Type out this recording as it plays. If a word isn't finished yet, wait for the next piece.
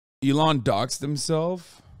Elon doxed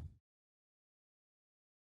himself.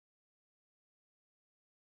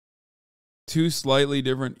 Two slightly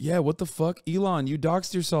different. Yeah, what the fuck? Elon, you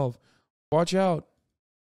doxed yourself. Watch out.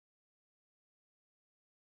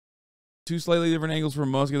 Two slightly different angles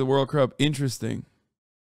from Musk of the World Cup. Interesting.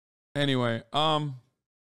 Anyway,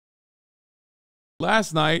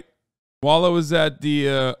 last night, while I was at the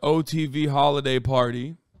OTV holiday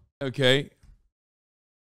party, okay,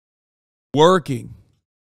 working,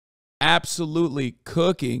 absolutely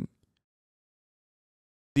cooking,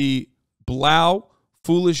 the Blau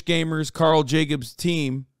Foolish Gamers Carl Jacobs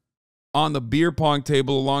team on the beer pong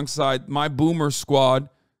table alongside my boomer squad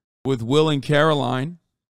with Will and Caroline.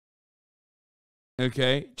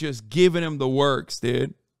 Okay, just giving him the works,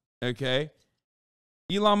 dude. Okay.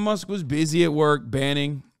 Elon Musk was busy at work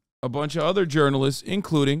banning a bunch of other journalists,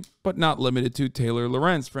 including, but not limited to,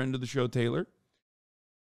 TaylorLorenz, friend of the show, Taylor.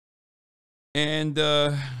 And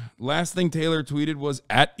last thing Taylor tweeted was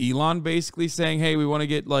at Elon, basically saying, hey, we want to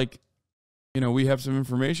get, like, you know, we have some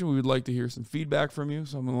information. We would like to hear some feedback from you,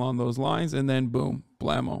 something along those lines. And then, boom,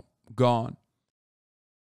 blammo, gone.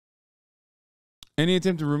 Any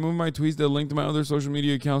attempt to remove my tweets that link to my other social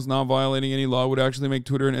media accounts not violating any law would actually make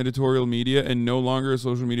Twitter an editorial media and no longer a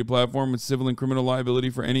social media platform with civil and criminal liability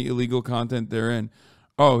for any illegal content therein.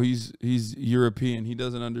 Oh, he's European. He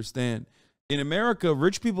doesn't understand. In America,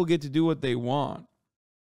 rich people get to do what they want.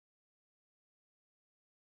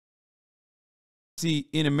 See,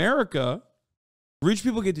 in America, rich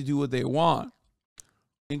people get to do what they want,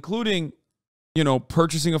 including, you know,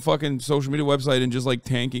 purchasing a fucking social media website and just like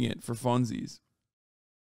tanking it for funsies.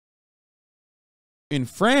 In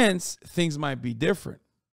France, things might be different.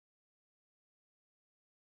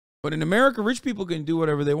 But in America, rich people can do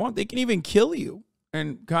whatever they want. They can even kill you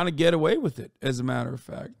and kind of get away with it, as a matter of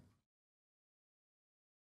fact.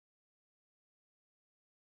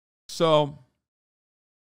 So,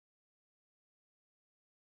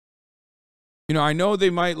 you know, I know they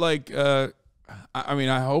might like, I mean,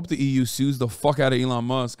 I hope the EU sues the fuck out of Elon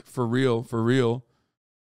Musk for real,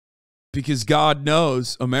 because God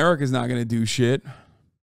knows America's not going to do shit.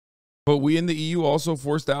 But we in the EU also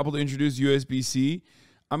forced Apple to introduce USB-C.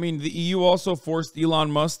 I mean, the EU also forced Elon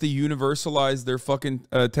Musk to universalize their fucking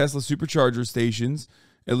Tesla supercharger stations,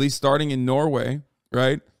 at least starting in Norway,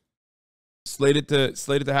 right? Slated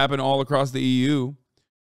to happen all across the EU.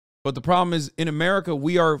 But the problem is, in America,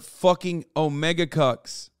 we are fucking omega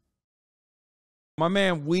cucks. My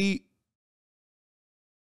man,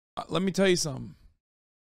 let me tell you something,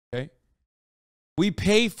 okay? We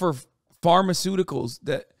pay for pharmaceuticals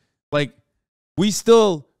that, like, we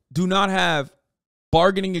still do not have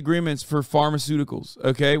bargaining agreements for pharmaceuticals,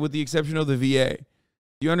 okay? With the exception of the VA.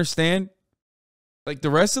 You understand? Like, the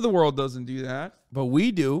rest of the world doesn't do that, but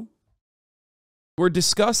we do. We're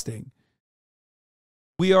disgusting.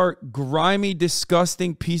 We are grimy,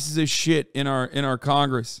 disgusting pieces of shit in our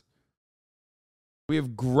Congress. We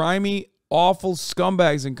have grimy, awful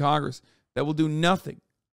scumbags in Congress that will do nothing.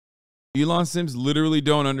 Elon Sims literally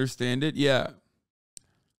don't understand it. Yeah.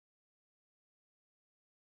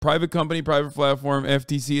 Private company, private platform,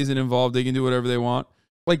 FTC isn't involved. They can do whatever they want.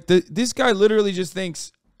 Like, this guy literally just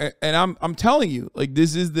thinks, and I'm telling you, like,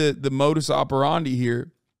 this is the modus operandi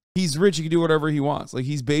here. He's rich. He can do whatever he wants. Like,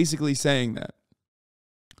 he's basically saying that.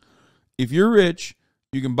 If you're rich,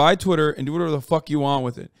 you can buy Twitter and do whatever the fuck you want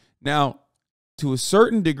with it. Now, to a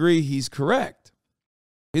certain degree, he's correct.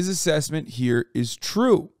 His assessment here is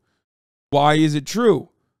true. Why is it true?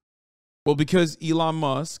 Well, because Elon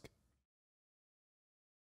Musk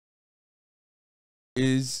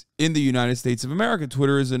is in the United States of America.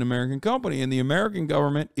 Twitter is an American company, and the American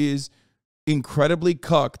government is incredibly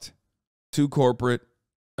cucked to corporate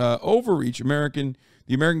overreach. The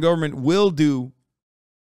American government will do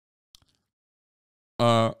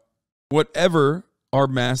whatever our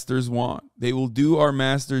masters want. They will do our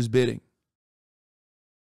masters' bidding.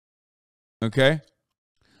 Okay?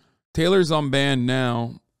 Taylor's unbanned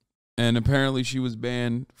now, and apparently she was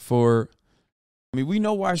banned for, I mean, we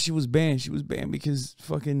know why she was banned. She was banned because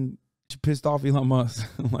fucking she pissed off Elon Musk.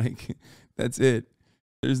 Like, that's it.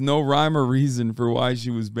 There's no rhyme or reason for why she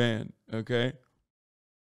was banned, okay?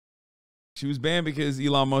 She was banned because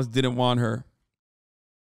Elon Musk didn't want her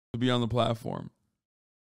to be on the platform.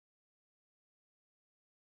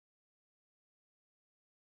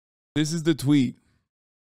 This is the tweet.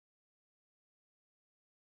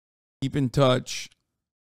 Keep in touch.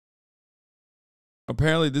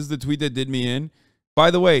 Apparently, this is the tweet that did me in. By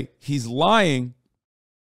the way, he's lying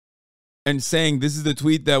and saying this is the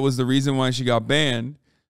tweet that was the reason why she got banned.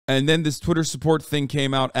 And then this Twitter support thing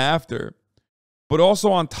came out after. But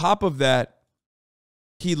also on top of that,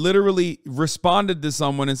 he literally responded to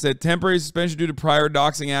someone and said, temporary suspension due to prior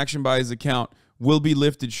doxing action by his account will be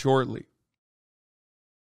lifted shortly.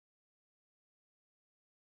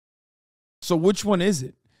 So which one is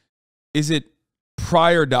it? Is it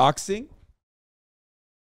prior doxing?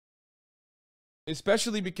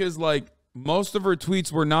 Especially because, like, most of her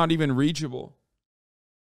tweets were not even reachable.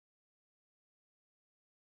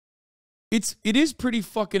 It is pretty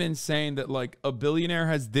fucking insane that, like, a billionaire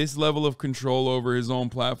has this level of control over his own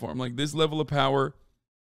platform. Like, this level of power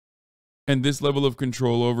and this level of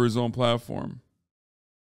control over his own platform.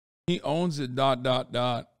 He owns it, ...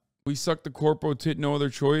 We suck the corpo tit, no other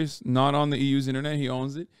choice. Not on the EU's internet. He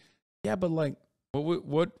owns it. Yeah, but, like,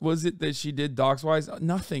 what was it that she did docs-wise?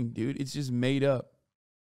 Nothing, dude. It's just made up.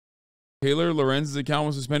 TaylorLorenz's account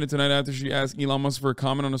was suspended tonight after she asked Elon Musk for a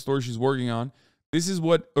comment on a story she's working on. This is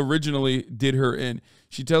what originally did her in.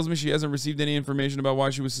 She tells me she hasn't received any information about why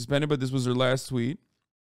she was suspended, but this was her last tweet.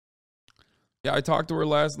 Yeah, I talked to her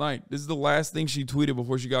last night. This is the last thing she tweeted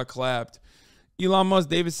before she got clapped. Elon Musk,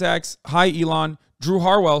 David Sachs, hi Elon. Drew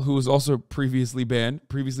Harwell, who was also previously banned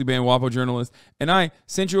WaPo journalist, and I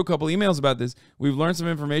sent you a couple emails about this. We've learned some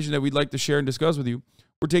information that we'd like to share and discuss with you.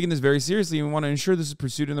 We're taking this very seriously, and we want to ensure this is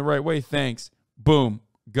pursued in the right way. Thanks. Boom.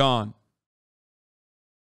 Gone.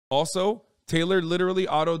 Also, Taylor literally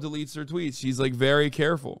auto-deletes her tweets. She's, like, very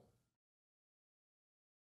careful.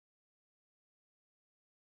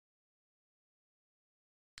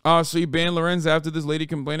 So you banned Lorenz after this lady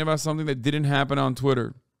complained about something that didn't happen on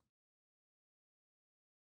Twitter.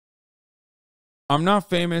 I'm not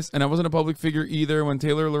famous, and I wasn't a public figure either when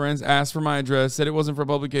TaylorLorenz asked for my address, said it wasn't for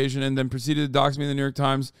publication, and then proceeded to dox me in the New York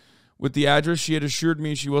Times with the address she had assured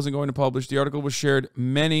me she wasn't going to publish. The article was shared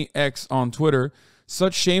many X on Twitter.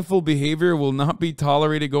 Such shameful behavior will not be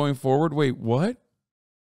tolerated going forward. Wait, what?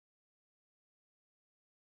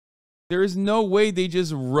 There is no way they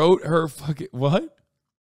just wrote her fucking... What?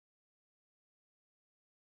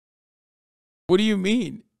 What do you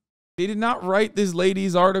mean? They did not write this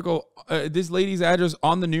lady's article, this lady's address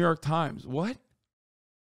on the New York Times. What?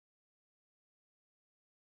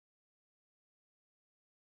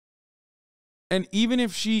 And even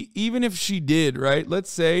if she did, right? Let's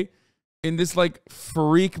say in this, like,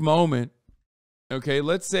 freak moment, okay,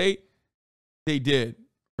 let's say they did,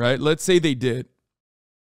 right? Let's say they did,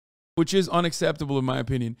 which is unacceptable in my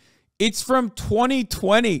opinion. It's from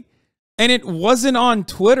 2020 and it wasn't on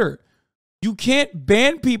Twitter. You can't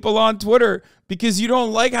ban people on Twitter because you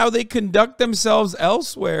don't like how they conduct themselves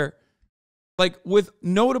elsewhere. Like, with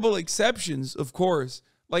notable exceptions, of course.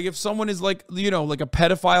 Like, if someone is, like, you know, like a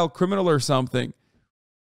pedophile criminal or something.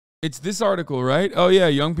 It's this article, right? Oh, yeah,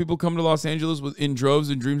 young people come to Los Angeles in droves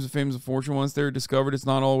and dreams of fame and fortune. Once they're discovered, it's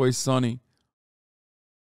not always sunny.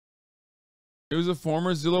 It was a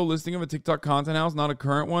former Zillow listing of a TikTok content house, not a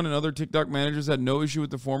current one, and other TikTok managers had no issue with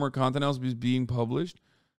the former content house being published.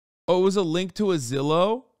 Oh, it was a link to a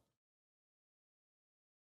Zillow?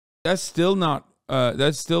 That's still not,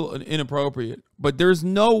 that's still inappropriate. But there's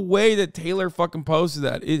no way that Taylor fucking posted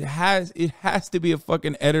that. It has to be a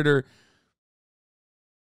fucking editor.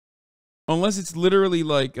 Unless it's literally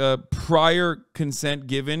like prior consent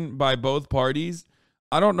given by both parties.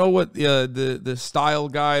 I don't know what the style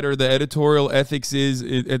guide or the editorial ethics is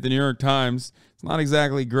at the New York Times. It's not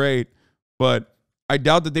exactly great, but I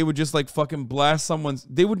doubt that they would just, like, fucking blast someone's...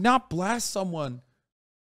 They would not blast someone.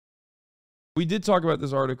 We did talk about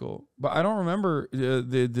this article, but I don't remember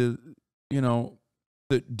the you know,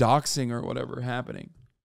 the doxing or whatever happening.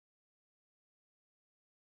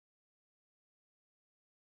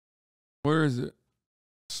 Where is it?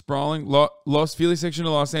 Sprawling. Los Feliz section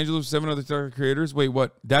of Los Angeles with 7 other TikTok creators. Wait,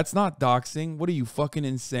 what? That's not doxing. What are you, fucking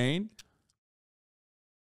insane?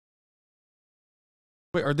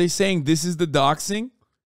 Wait, are they saying this is the doxing?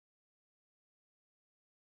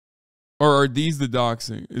 Or are these the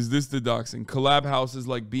doxing? Is this the doxing? Collab house is,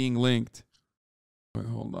 like, being linked. Wait,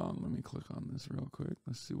 hold on. Let me click on this real quick.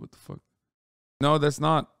 Let's see what the fuck. No, that's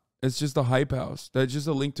not. It's just a hype house. That's just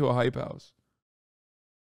a link to a hype house.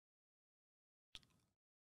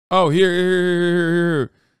 Oh,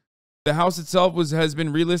 here. The house itself has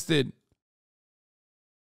been relisted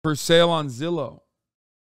for sale on Zillow.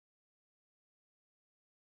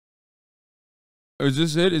 Is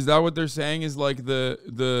this it? Is that what they're saying is, like,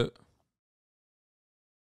 the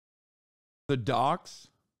docs?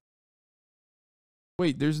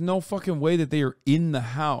 Wait, there's no fucking way that they are in the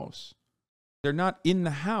house. They're not in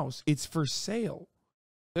the house. It's for sale.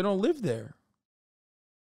 They don't live there.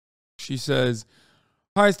 She says,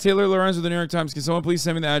 hi, it's TaylorLorenz with the New York Times. Can someone please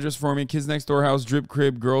send me the address for me? Kids Next Door house, drip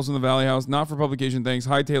crib, girls in the Valley house. Not for publication, thanks.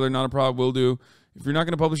 Hi, Taylor, not a problem. Will do. If you're not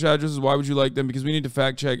going to publish addresses, why would you like them? Because we need to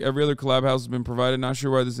fact check. Every other collab house has been provided. Not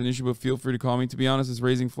sure why this is an issue, but feel free to call me. To be honest, it's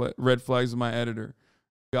raising red flags with my editor.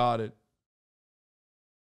 Got it.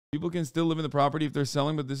 People can still live in the property if they're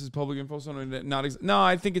selling, but this is public info, so no,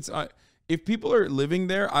 I think it's... if people are living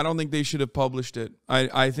there, I don't think they should have published it.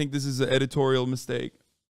 I think this is an editorial mistake.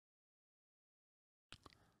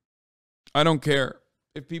 I don't care.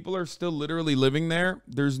 If people are still literally living there,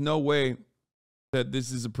 there's no way that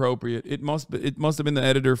this is appropriate. It must have been the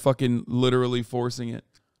editor fucking literally forcing it.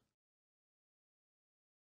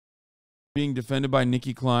 Being defended by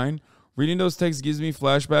nickiclyne. Reading those texts gives me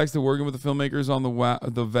flashbacks to working with the filmmakers on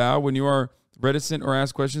the vow. When you are reticent or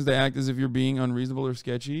ask questions, they act as if you're being unreasonable or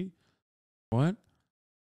sketchy. What?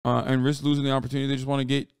 And risk losing the opportunity. They just want to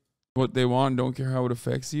get what they want and don't care how it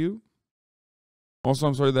affects you. Also,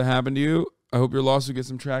 I'm sorry that happened to you. I hope your lawsuit gets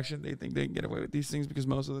some traction. They think they can get away with these things because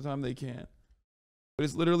most of the time they can't. But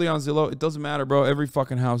it's literally on Zillow. It doesn't matter, bro. Every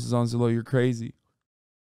fucking house is on Zillow. You're crazy.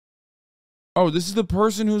 Oh, this is the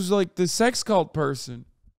person who's like the sex cult person.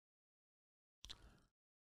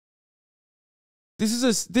 This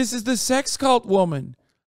is the sex cult woman.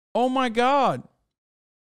 Oh my God.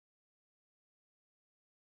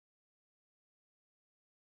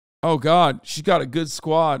 Oh God, she's got a good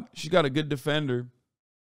squad. She's got a good defender.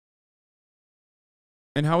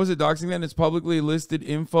 And how is it doxing then? It's publicly listed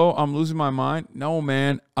info. I'm losing my mind. No,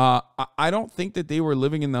 man. I don't think that they were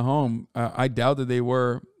living in the home. I doubt that they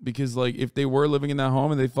were, because like if they were living in that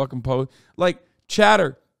home and they fucking post, like,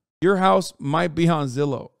 chatter, your house might be on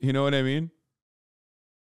Zillow. You know what I mean?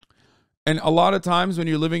 And a lot of times when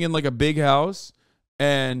you're living in like a big house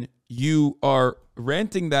and you are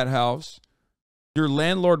renting that house, your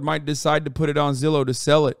landlord might decide to put it on Zillow to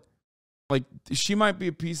sell it. Like, she might be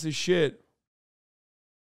a piece of shit.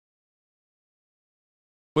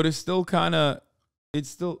 But it's still kind of,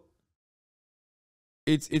 it's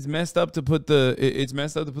messed up to put the, it's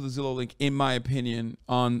messed up to put the Zillow link, in my opinion,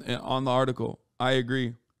 on the article. I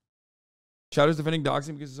agree. Shadow's defending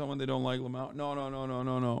doxing because of someone they don't like. Lamau.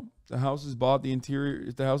 No. The house is bought, the interior,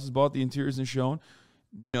 if the house is bought, the interior isn't shown.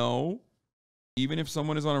 No. Even if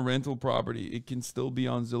someone is on a rental property, it can still be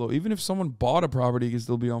on Zillow. Even if someone bought a property, it can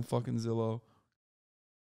still be on fucking Zillow.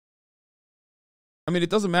 I mean, it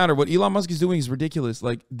doesn't matter. What Elon Musk is doing is ridiculous.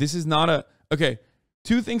 Like, this is not a... Okay,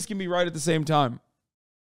 two things can be right at the same time.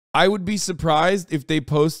 I would be surprised if they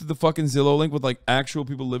posted the fucking Zillow link with, like, actual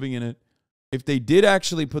people living in it. If they did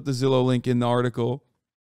actually put the Zillow link in the article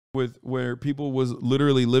with where people was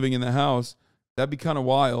literally living in the house, that'd be kind of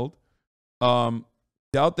wild. Doubt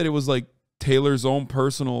that it was, like, Taylor's own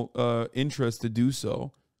personal interest to do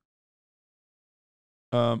so.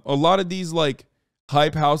 A lot of these, like,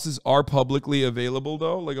 hype houses are publicly available,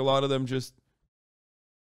 though. Like, a lot of them just,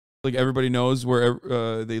 like, everybody knows where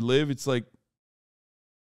they live. It's like,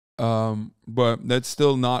 but that's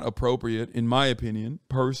still not appropriate, in my opinion,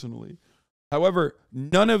 personally. However,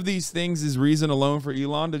 none of these things is reason alone for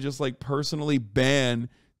Elon to just, like, personally ban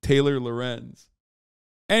TaylorLorenz.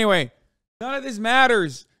 Anyway, none of this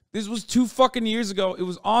matters. This was 2 fucking years ago. It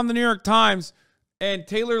was on the New York Times. And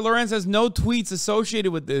TaylorLorenz has no tweets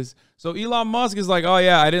associated with this. So Elon Musk is like, oh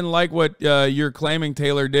yeah, I didn't like what you're claiming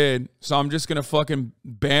Taylor did, so I'm just going to fucking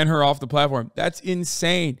ban her off the platform. That's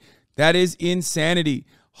insane. That is insanity.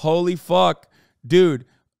 Holy fuck. Dude,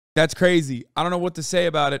 that's crazy. I don't know what to say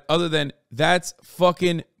about it other than that's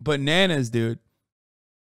fucking bananas, dude.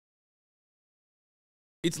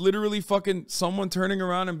 It's literally fucking someone turning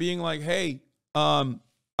around and being like, hey, I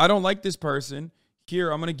don't like this person.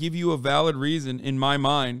 Here, I'm going to give you a valid reason in my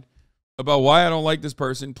mind about why I don't like this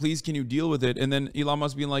person. Please, can you deal with it? And then Elon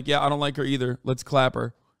Musk being like, yeah, I don't like her either. Let's clap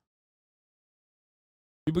her.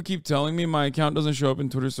 People keep telling me my account doesn't show up in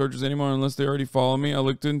Twitter searches anymore unless they already follow me. I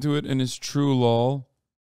looked into it and it's true, lol.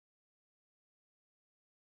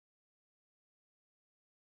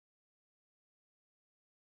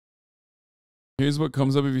 Here's what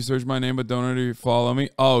comes up if you search my name but don't already follow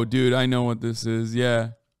me. Oh, dude, I know what this is.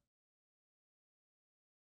 Yeah.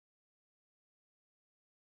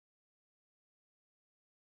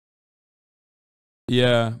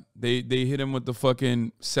 Yeah, they hit him with the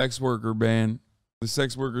fucking sex worker ban. The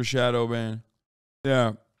sex worker shadow ban.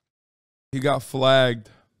 Yeah. He got flagged.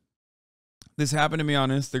 This happened to me on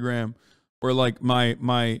Instagram where like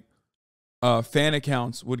my fan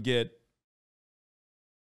accounts would get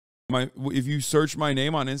if you search my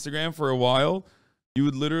name on Instagram for a while, you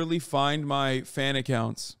would literally find my fan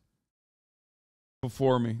accounts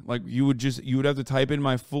before me. Like you would have to type in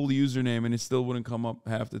my full username and it still wouldn't come up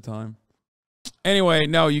half the time. Anyway,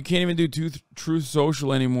 no, you can't even do Truth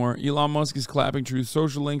Social anymore. Elon Musk is clapping Truth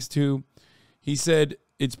Social links too. He said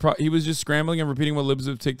he was just scrambling and repeating what libs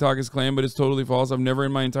of TikTok has claimed, but it's totally false. I've never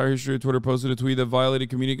in my entire history of Twitter posted a tweet that violated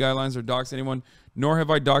community guidelines or doxed anyone, nor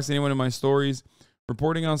have I doxed anyone in my stories.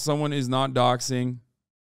 Reporting on someone is not doxing.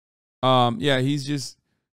 Yeah, he just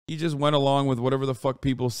went along with whatever the fuck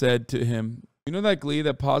people said to him. You know that glee,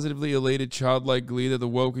 that positively elated childlike glee that the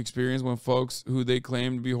woke experience when folks who they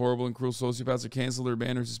claim to be horrible and cruel sociopaths are canceled or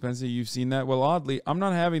banned or suspended? You've seen that? Well, oddly, I'm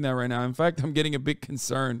not having that right now. In fact, I'm getting a bit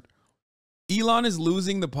concerned. Elon is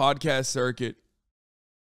losing the podcast circuit,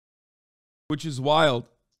 which is wild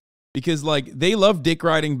because like they love dick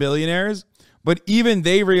riding billionaires, but even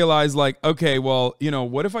they realize like, okay, well, you know,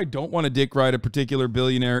 what if I don't want to dick ride a particular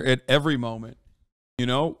billionaire at every moment? You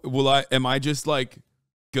know, am I just like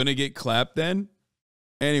gonna get clapped then?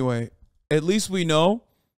 Anyway, at least we know.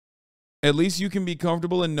 At least you can be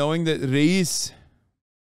comfortable in knowing that Reis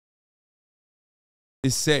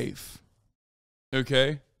is safe.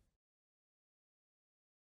 Okay?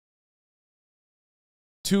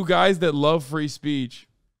 Two guys that love free speech.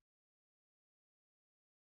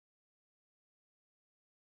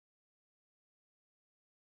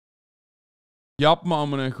 Yapma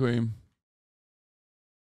amına koyayım.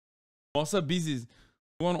 Masa biziz.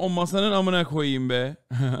 Ulan o masanın amına koyayım be.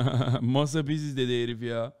 Masa biziz dedi herif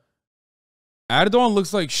ya. Erdoğan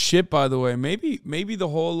looks like shit, by the way. Maybe the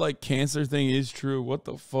whole like cancer thing is true. What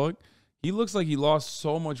the fuck? He looks like he lost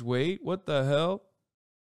so much weight. What the hell?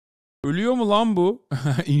 Ölüyor mu lan bu?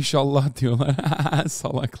 İnşallah diyorlar.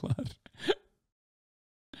 Salaklar.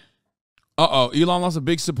 Uh-oh, Elon lost a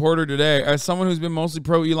big supporter today. As someone who's been mostly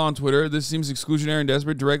pro-Elon Twitter, this seems exclusionary and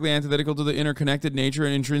desperate, directly antithetical to the interconnected nature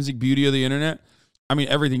and intrinsic beauty of the internet. I mean,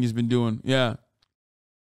 everything he's been doing. Yeah.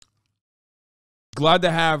 Glad to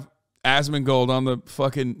have Asmongold on the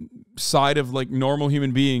fucking side of like normal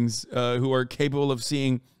human beings who are capable of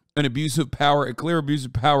seeing an abuse of power, a clear abuse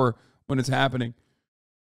of power when it's happening.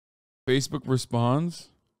 Facebook responds.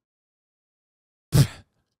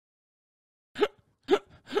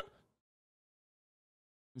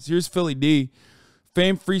 Here's Philly D.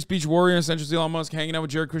 Famed free speech warrior and centrist Elon Musk hanging out with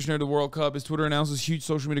Jared Kushner at the World Cup. His Twitter announces huge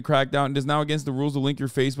social media crackdown and is now against the rules to link your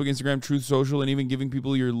Facebook, Instagram, Truth Social, and even giving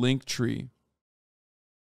people your link tree.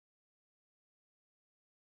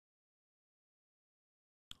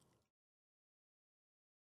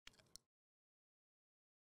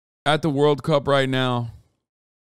 At the World Cup right now.